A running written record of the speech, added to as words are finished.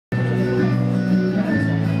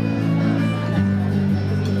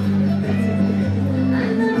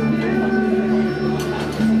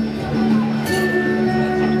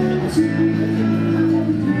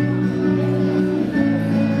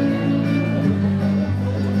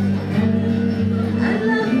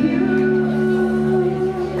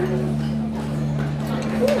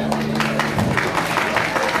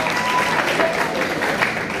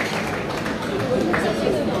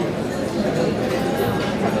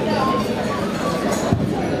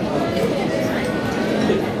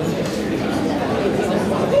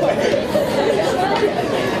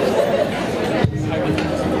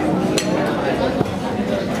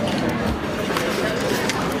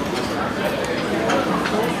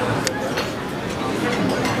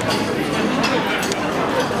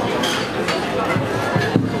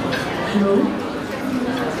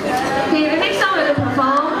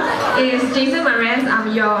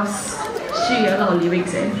catchy 嘅一個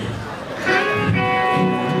lyrics 嚟。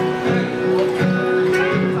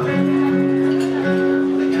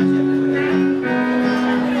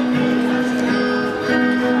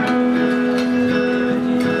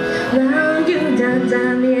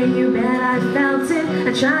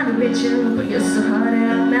I tried to reach you, but you're so hard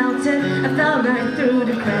and I melted. I fell right through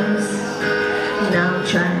the cracks. Now I'm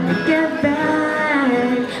trying to get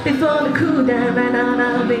back. Before the cool down ran out,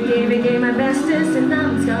 I'll be giving my bestest. And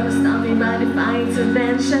now it's gonna stop me by defying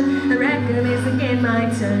intervention. I reckon it's again my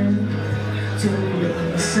turn to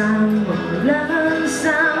make someone love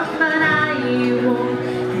some, but I won't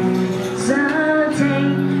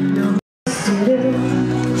hesitate. No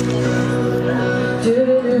to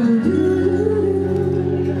do.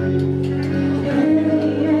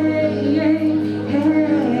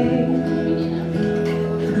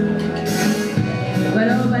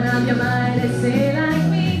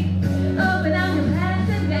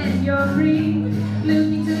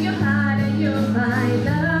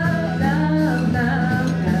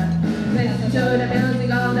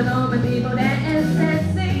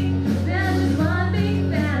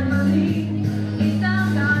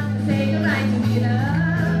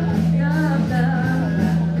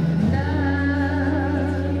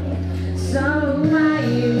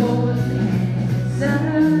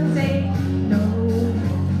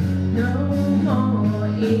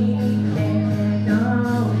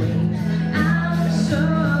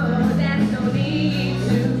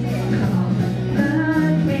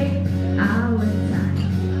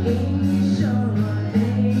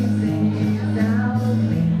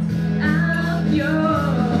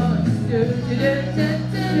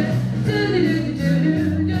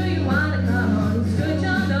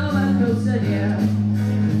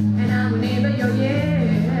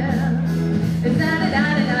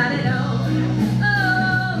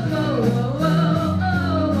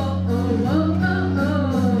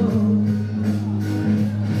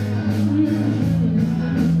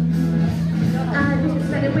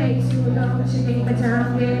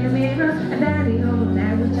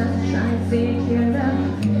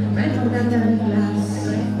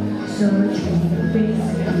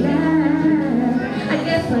 I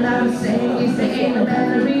guess what I'm saying is there ain't no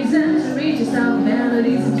better reason to reach yourself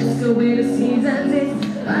melodies and just go with the seasons. It's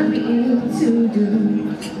what we aim to do.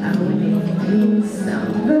 I will make you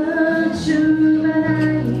sound true, but I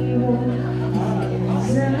won't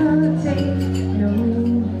hesitate.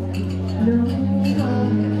 No,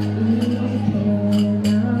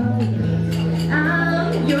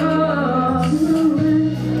 I'm yours.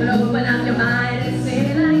 But open up your mind and say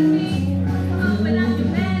like me. Open up your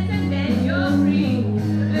hands and then you're free.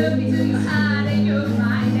 Look into your heart and you'll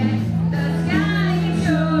find that the sky is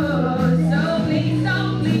yours. So please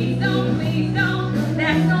don't, please don't, please don't.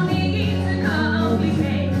 There's no need to know we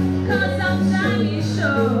can. 'Cause sunshine is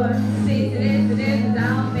short. Sit